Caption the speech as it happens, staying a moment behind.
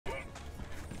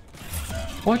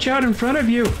Watch out in front of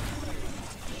you!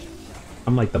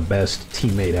 I'm like the best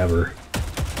teammate ever.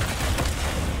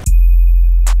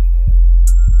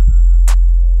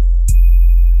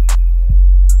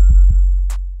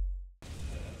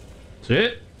 That's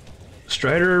it?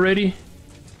 Strider already?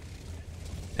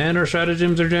 And our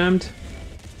stratagems are jammed?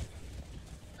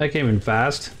 That came in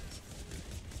fast.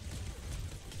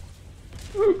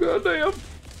 Oh goddamn!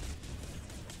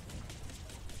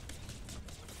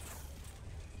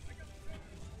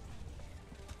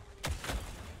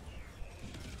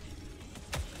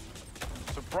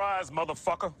 Surprise,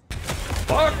 motherfucker!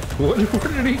 Fuck! Where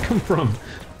did he come from?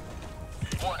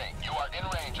 Warning, you are in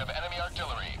range of enemy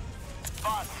artillery.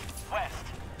 Boss, west.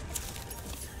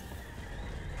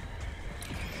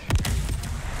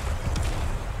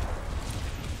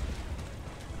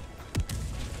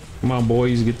 Come on,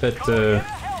 boys, get that.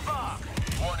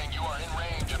 Warning, you are in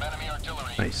range of enemy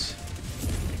artillery. Nice.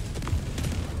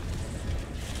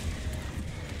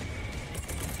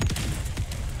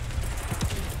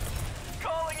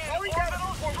 Calling in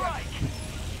orbital strike.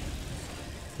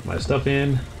 Put my stuff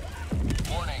in.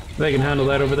 Warning. They can handle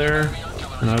that over there,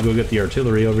 and I'll go get the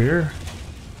artillery over here.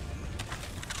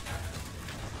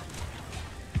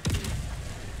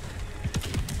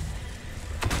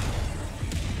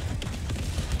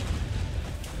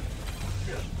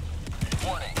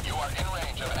 Warning, you are in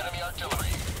range of enemy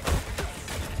artillery.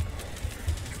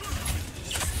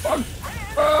 Fuck!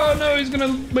 Oh no, he's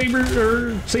gonna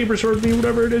saber sword me,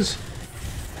 whatever it is.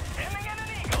 Sending in an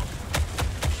eagle.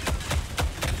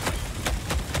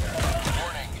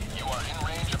 Warning, you are in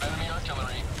range of enemy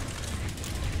artillery.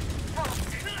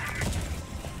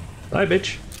 Bye,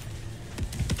 bitch.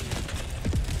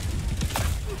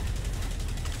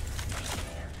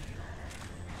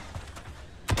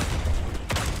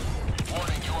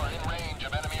 Warning, you are in range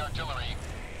of enemy artillery.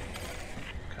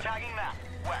 Tagging map,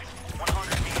 west,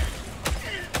 100 meters.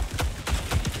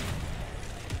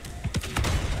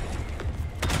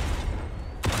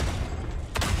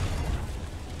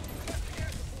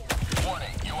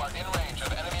 Warning, you are in range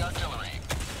of enemy artillery.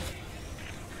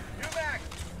 You're back.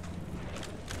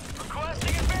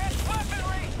 Requesting advanced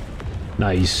weaponry.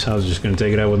 Nice. I was just gonna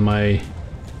take it out with my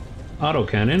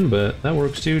autocannon, but that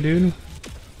works too, dude.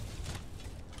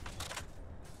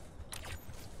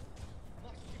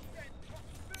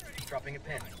 Dropping a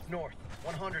pin. North,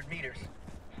 100 meters.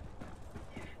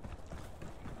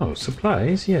 Oh,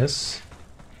 supplies, yes.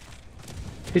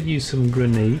 Could use some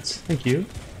grenades, thank you.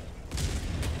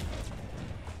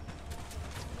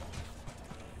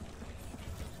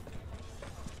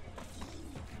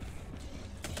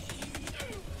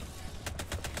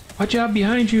 Watch out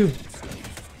behind you!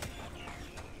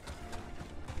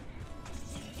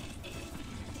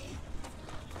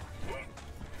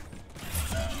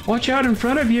 Watch out in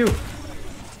front of you!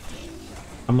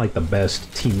 I'm like the best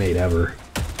teammate ever.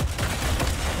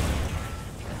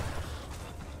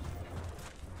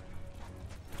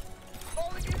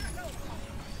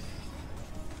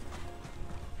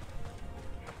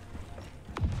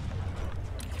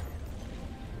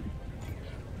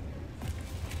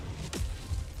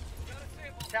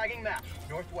 Tagging map,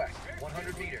 northwest,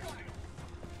 100 meters.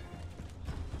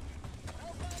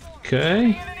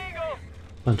 Okay.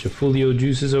 Bunch of folio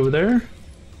juices over there.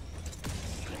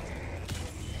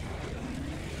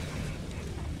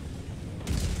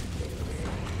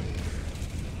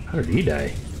 How did he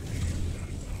die?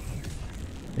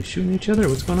 They shooting each other?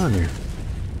 What's going on here?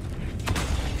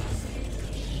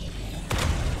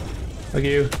 Fuck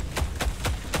you.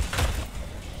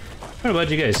 I don't know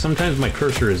about you guys, sometimes my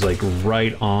cursor is like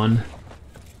right on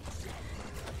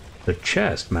the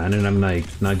chest, man, and I'm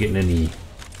like not getting any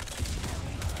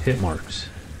hit marks.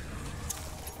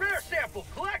 Rare sample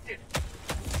collected!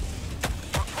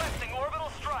 Requesting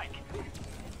orbital strike.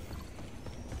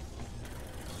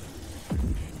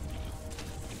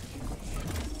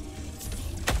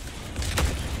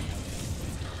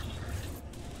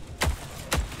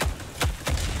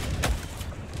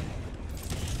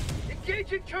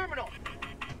 Engaging terminal!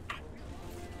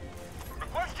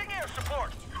 Requesting air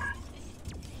support.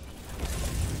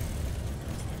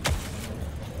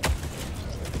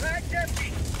 Bag's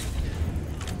empty!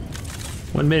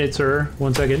 1 minute, sir.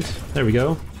 1 second. There we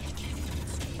go.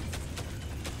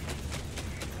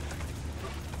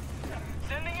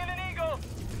 Sending in an eagle.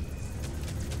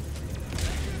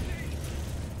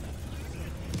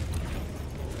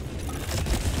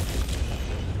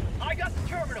 I got the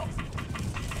terminal!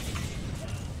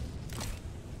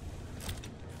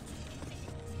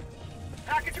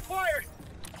 Package acquired!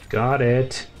 Got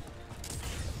it.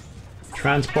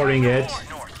 Transporting it.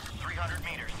 North, 300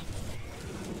 meters.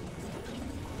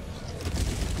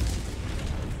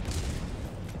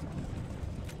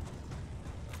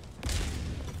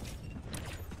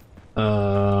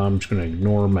 I'm just gonna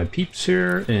ignore my peeps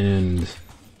here and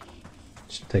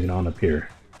just take it on up here.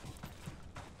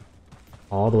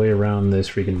 All the way around this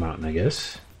freaking mountain, I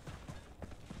guess.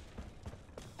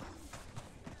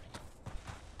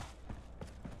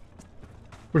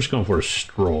 We're just going for a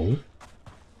stroll.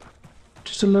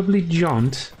 Just a lovely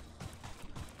jaunt.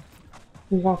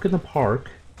 Walk in the park.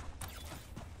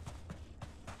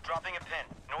 Dropping a pin,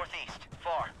 northeast,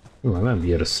 far. Ooh, I might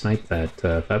be able to snipe that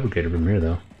fabricator from here,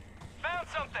 though. Found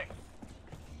something.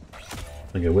 I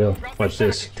think I will. Watch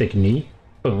this. Take a knee.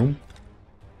 Boom.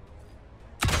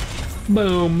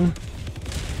 Boom.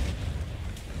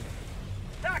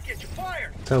 Package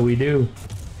acquired. That's how we do.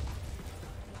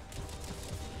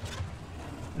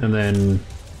 And then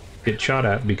get shot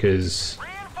at because...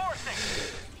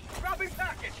 Reinforcing. Dropping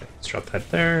package. Let's drop that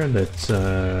there. Let's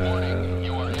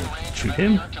shoot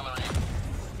him.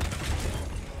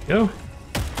 Go.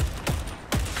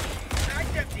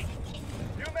 Mag's empty.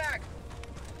 New mag.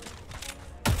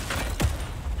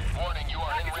 Warning, you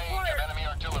are in range of enemy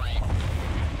artillery.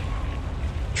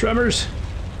 Tremors.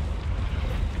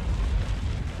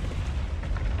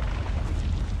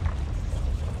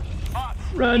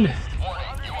 Run.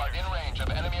 Warning, you are in range of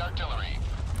enemy artillery.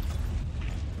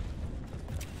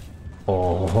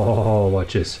 Oh,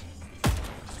 watch this.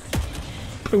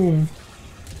 Boom.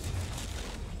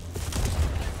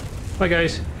 Bye,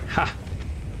 guys. Ha.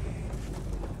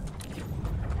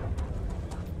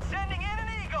 Sending in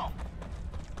an eagle.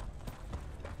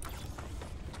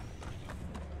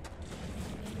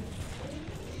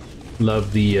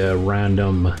 Love the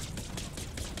random Warning,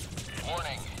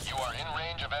 you are in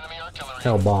range of enemy artillery.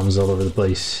 hell bombs all over the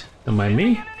place. Don't mind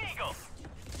me. Sending in an eagle.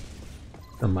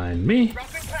 Don't mind me.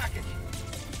 Dropping package.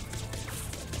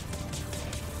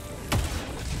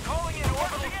 Calling in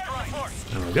orbital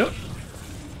strike. There we go.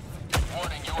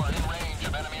 Warning, you are in range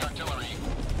of enemy artillery.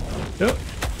 Yep.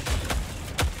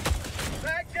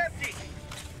 Mag's empty.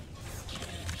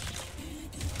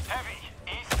 Heavy,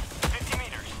 east, 50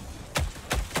 meters.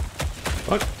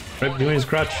 Fuck. Right between his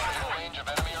crotch. In range of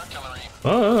enemy artillery.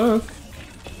 Fuck.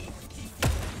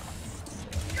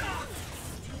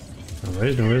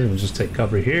 Alright, no reason. We'll just take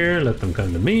cover here. Let them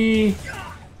come to me.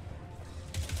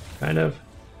 Kind of.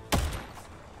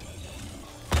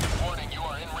 Warning, you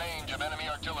are in range of enemy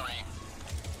artillery.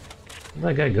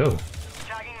 Where'd that guy go?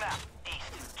 Tagging map,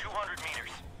 east, 200 meters.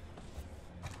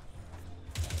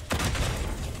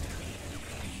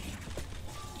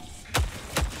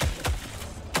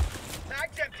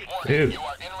 Mag's empty. Warning, Dude. you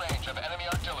are in range of enemy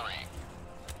artillery.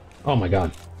 Oh my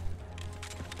god.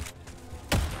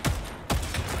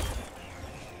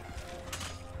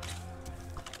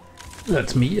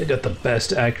 That's me. I got the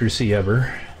best accuracy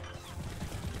ever.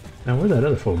 Now where'd that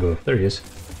other fool go? There he is.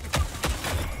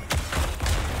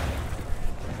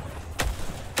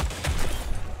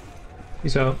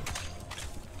 Peace out.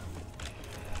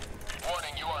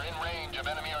 Warning, you are in range of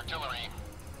enemy artillery.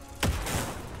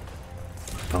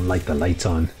 Don't like the lights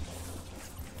on.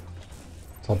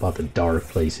 It's all about the dark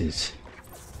places.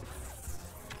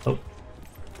 Oh,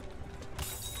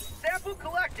 Sample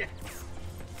collected.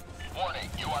 Warning,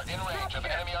 you are in range of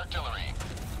enemy artillery.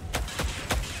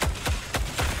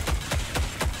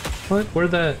 what?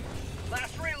 Where'd that?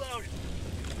 Last reload.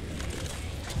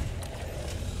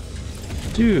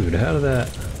 Dude, how did that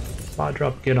spot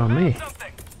drop get on me?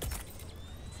 Something.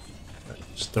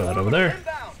 Just throw that over there.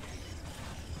 Inbound.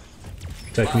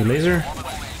 Attack me, laser. Orbital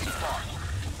laser.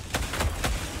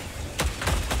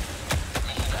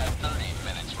 Mission at 30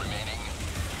 minutes remaining.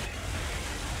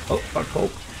 Oh, fuck, hold.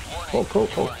 Hold, hold,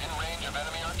 You hold. are in range of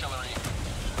enemy artillery.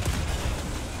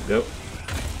 Go.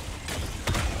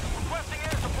 Requesting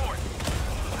air support.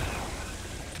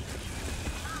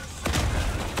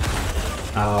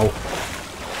 Ow.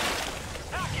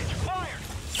 Package fired.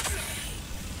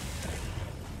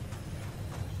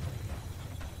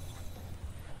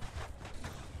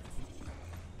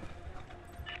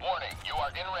 Warning, you are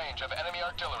in range of enemy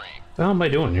artillery. What the hell am I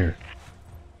doing here?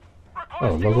 Oh,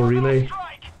 Requesting local orbital relay.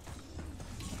 strike.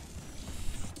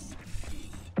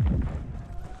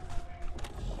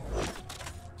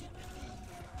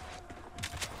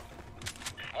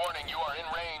 Warning, you are in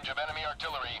range of enemy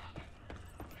artillery.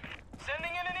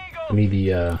 Sending in an eagle. I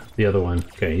need the other one.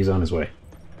 Okay, he's on his way.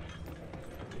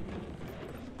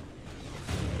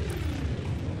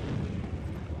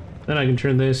 Then I can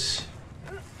turn this.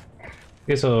 I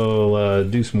guess I'll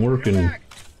do some work and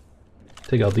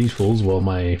take out these fools while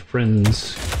my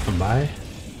friends come by.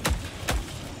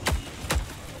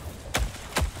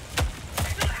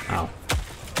 Ow.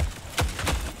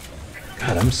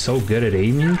 God, I'm so good at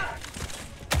aiming.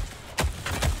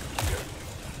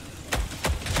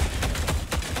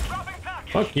 Dropping package.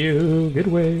 Fuck you, get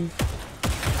away.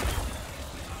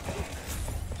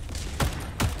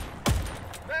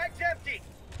 Bag's empty.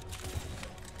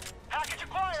 Package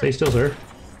acquired. Stay still, sir.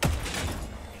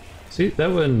 See,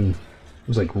 that one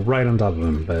was like right on top of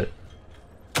him, but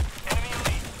Enemy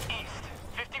elite, east,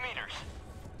 50 meters.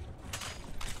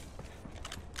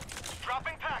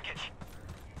 Dropping package.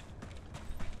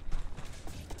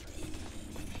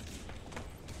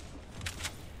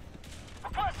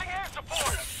 Requesting air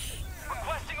support.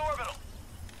 Requesting orbital.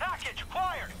 Package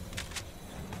acquired.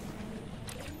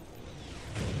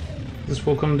 this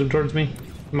fool coming towards me.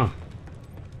 Come on.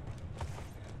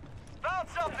 Found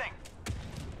something.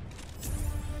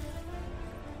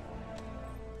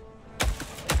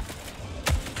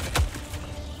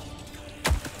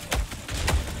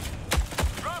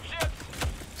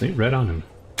 Dropships. See, right on him.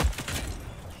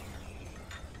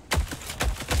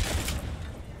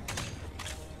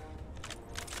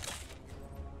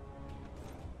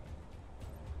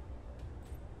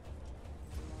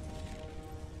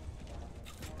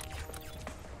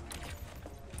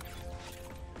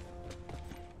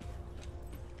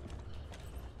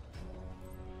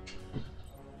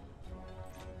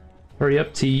 Hurry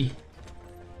up, T.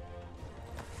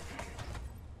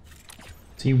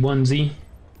 T1Z.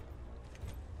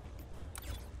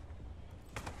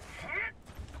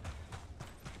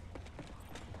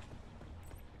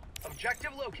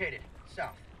 Objective located.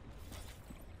 South.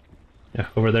 Yeah,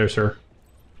 over there, sir.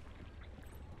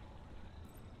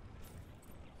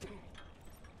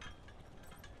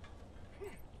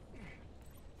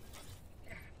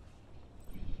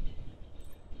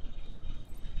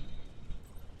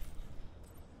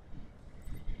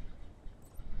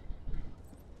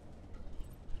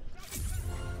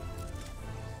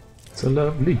 It's a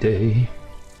lovely day.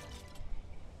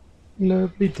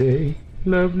 Lovely day.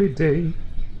 Lovely day.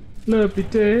 Lovely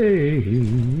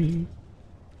day.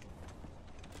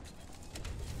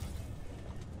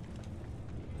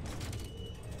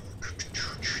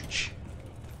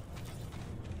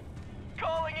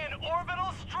 Calling in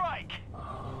orbital strike.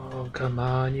 Oh, come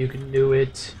on, you can do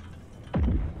it.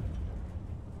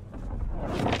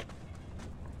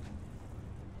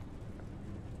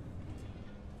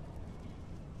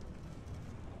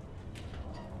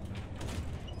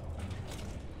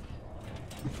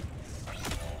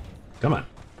 Come on.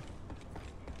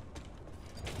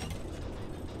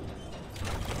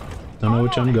 Don't know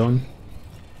which I'm going.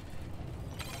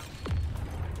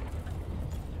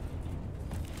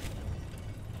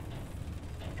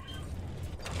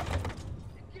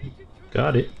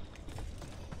 Got it.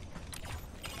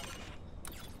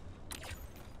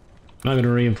 I'm not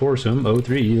gonna reinforce him.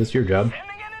 03, that's your job. Sending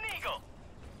in an eagle.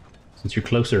 Since you're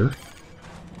closer.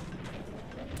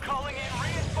 Calling in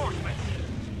reinforcements.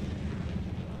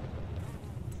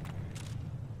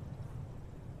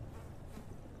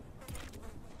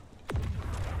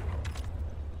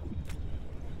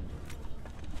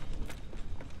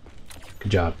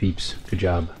 Good job, peeps. Good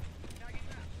job.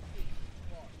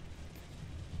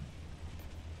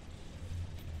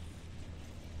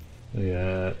 We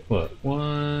got, what,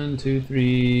 1, 2,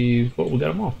 3, 4. We got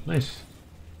them all. Nice.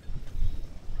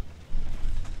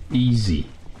 Easy.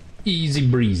 Easy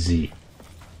breezy.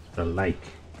 I like.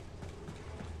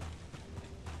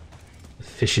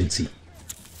 Efficiency.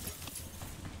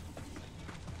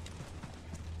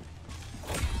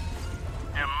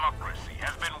 Democracy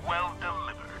has been well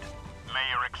delivered. May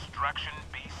your extraction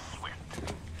be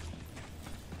swift.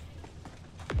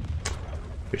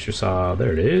 Fisher saw.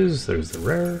 There it is. There's the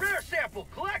rare. Rare sample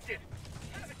collected.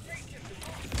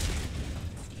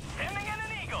 Sending in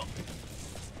an eagle.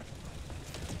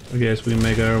 I guess we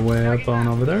make our way up on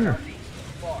over there.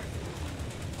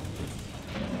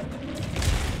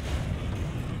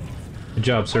 Good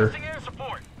job, sir. Requesting air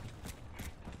support.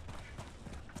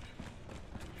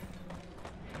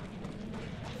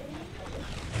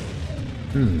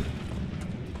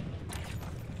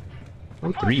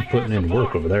 Oh, 3 putting in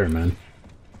work over there, man.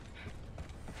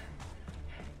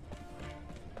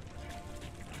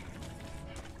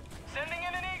 Sending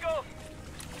in an eagle.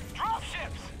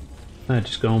 Dropships.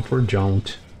 Just going for a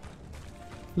jaunt.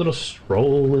 Little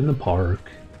stroll in the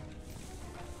park.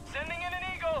 Sending in an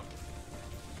eagle.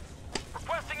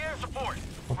 Requesting air support.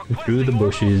 Walking through the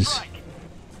bushes.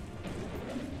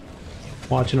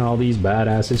 Watching all these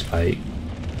badasses fight.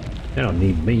 They don't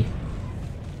need me.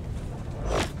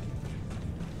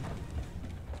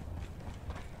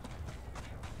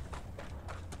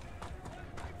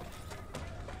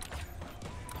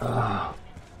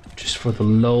 Just for the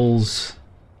lulz.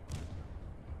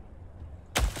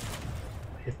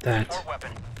 Hit that.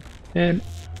 Weapon. And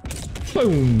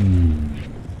boom!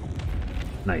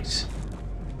 Nice.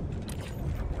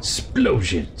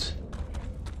 Explosions.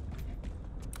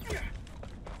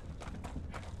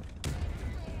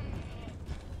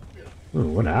 Oh,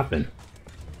 what happened?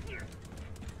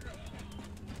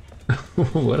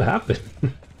 What happened?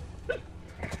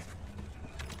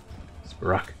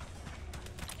 Sprack.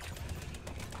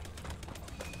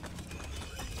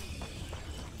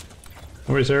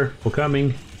 Don't worry, sir. We're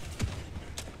coming.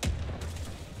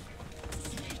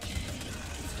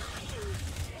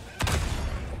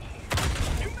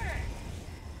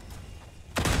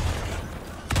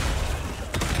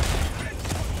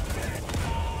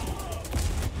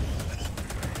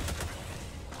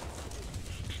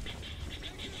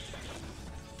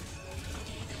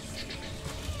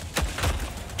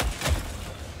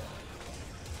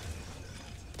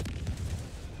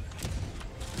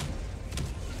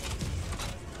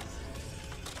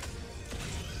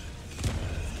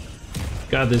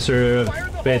 Got this, sir.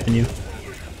 Faith in you.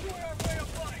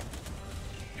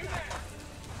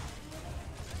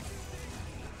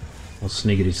 I'll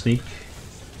sneakity sneak.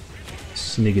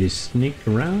 Sneakity sneak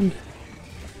around.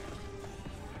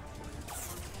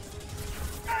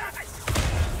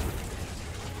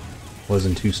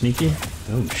 Wasn't too sneaky.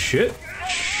 Oh shit!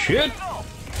 Shit!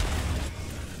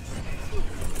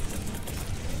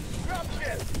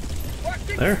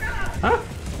 There. Ah!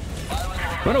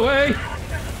 Run away!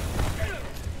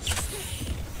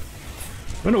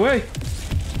 Run away!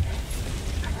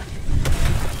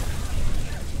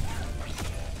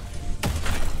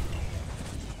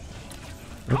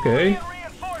 Okay.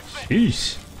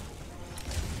 Jeez.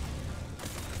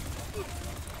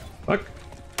 Fuck.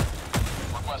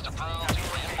 Request approved.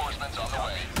 Reinforcements on the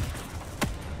way.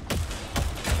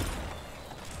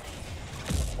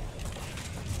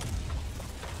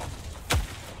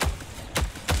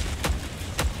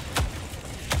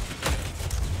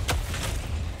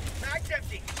 Mag's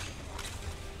empty.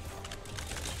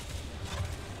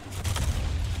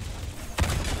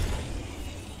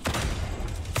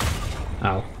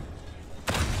 Ow.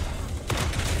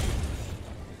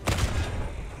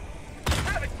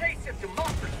 Have a taste of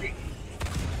democracy.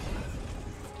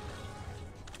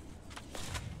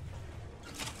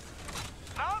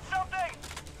 Found something.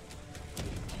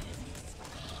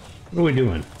 What are we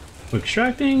doing? We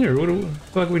extracting, or what the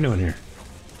fuck are we doing here?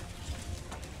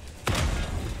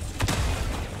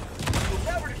 You'll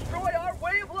never destroy our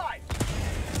way of life.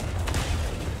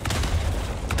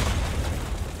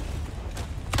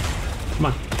 Come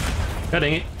on. God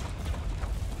dang it.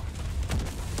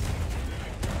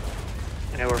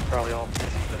 I know we're probably all busy,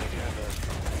 but I do have a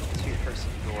two-person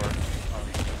door on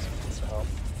the so help.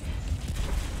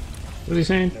 What's he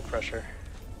saying? No pressure.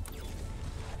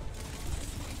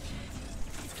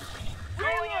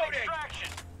 Reloading. Extraction.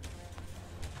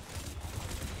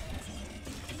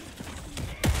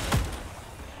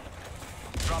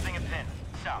 Dropping a pin.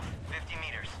 South. 50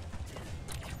 meters.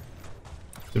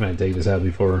 We might take this out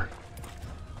before.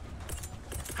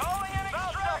 Calling in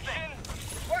extraction.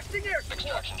 Requesting air support.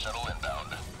 Extraction shuttle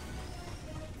inbound.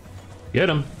 Get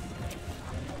him.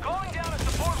 Calling down a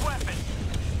support weapon.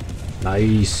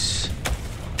 Nice.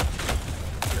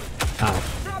 Ow.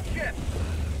 Drop ship.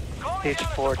 Calling Page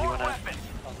down a 4, do you support want to weapon.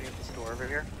 help me with this door over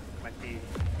here? Might be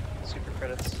super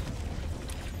credits.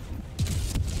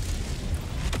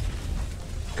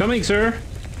 Coming, sir.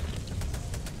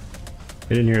 I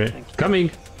didn't hear it. Thank you.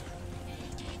 Coming.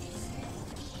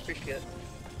 Appreciate it.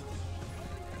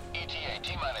 ETA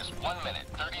T-minus 1 minute,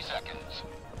 30 seconds.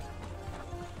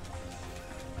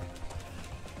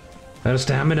 Out of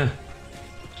stamina.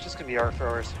 It's just gonna be our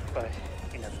throwers, but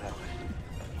you never know.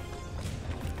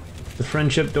 The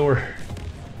friendship door.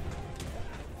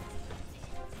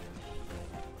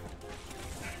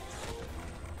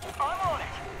 I'm on it.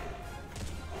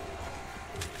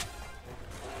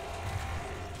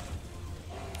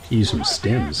 Use some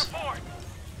stems. Support.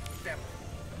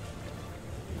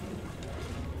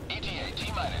 ETA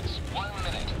T-minus 1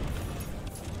 minute.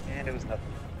 And it was nothing.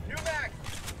 New mag.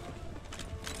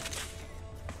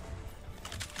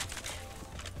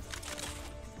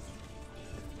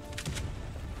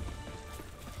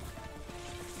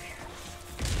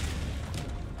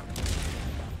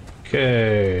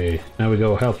 Okay. Now we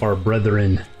go help our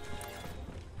brethren.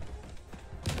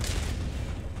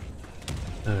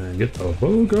 And get the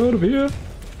fuck out of here.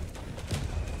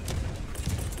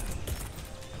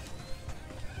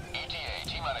 ETA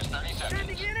T-minus 30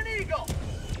 Sending seconds. in an eagle.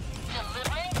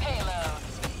 Delivering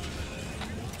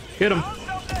payloads. Get him. Found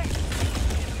something.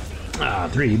 Ah,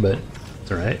 3, but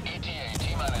it's alright. ETA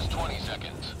T-minus 20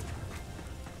 seconds.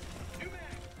 New mag.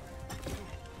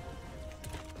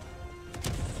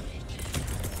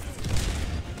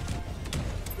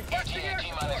 Requesting ETA air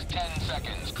T-minus support. 10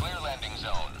 seconds. Clear landing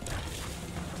zone.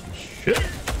 Shit.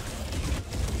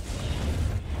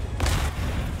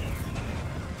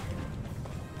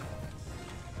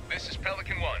 This is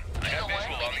Pelican 1. I have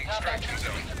visual on the extraction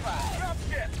zone.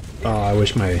 Oh, I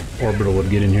wish my orbital would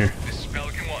get in here. This is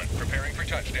Pelican 1. Preparing for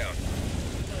touchdown.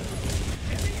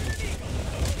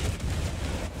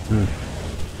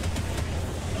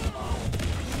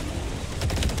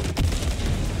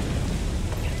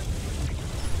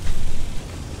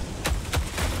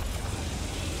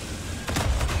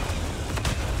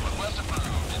 Request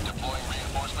approved. And deploying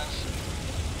reinforcements.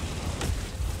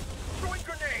 Throwing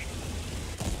grenade.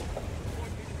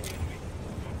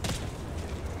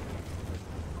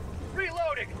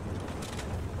 Reloading.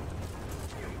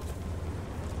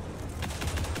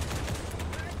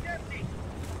 Mag's empty.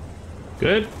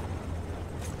 Good.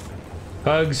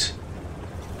 Hugs.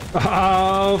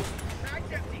 Oh,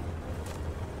 Mag's empty.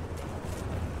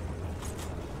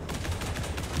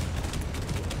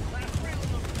 Last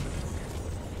reload.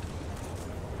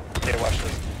 Okay, watch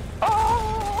this.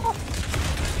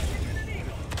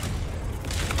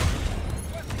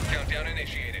 Countdown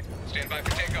initiated. Stand by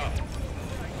for takeoff.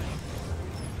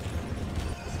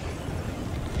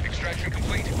 Extraction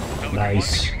complete. Pelican 1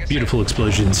 nice. beginning Beautiful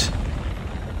explosions.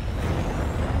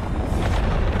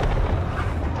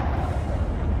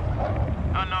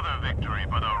 Another victory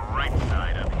for the right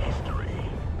side of history.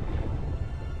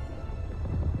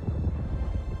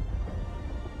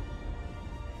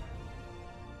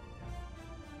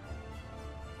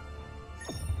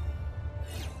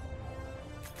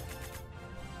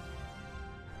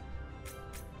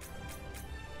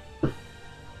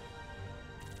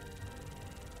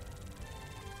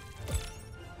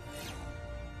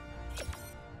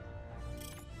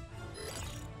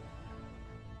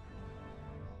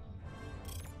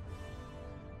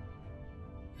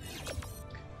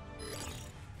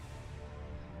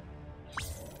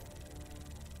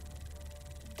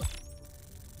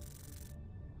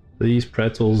 These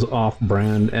pretzels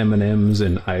off-brand M&Ms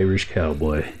and Irish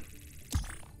Cowboy.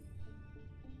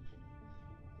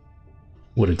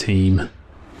 What a team.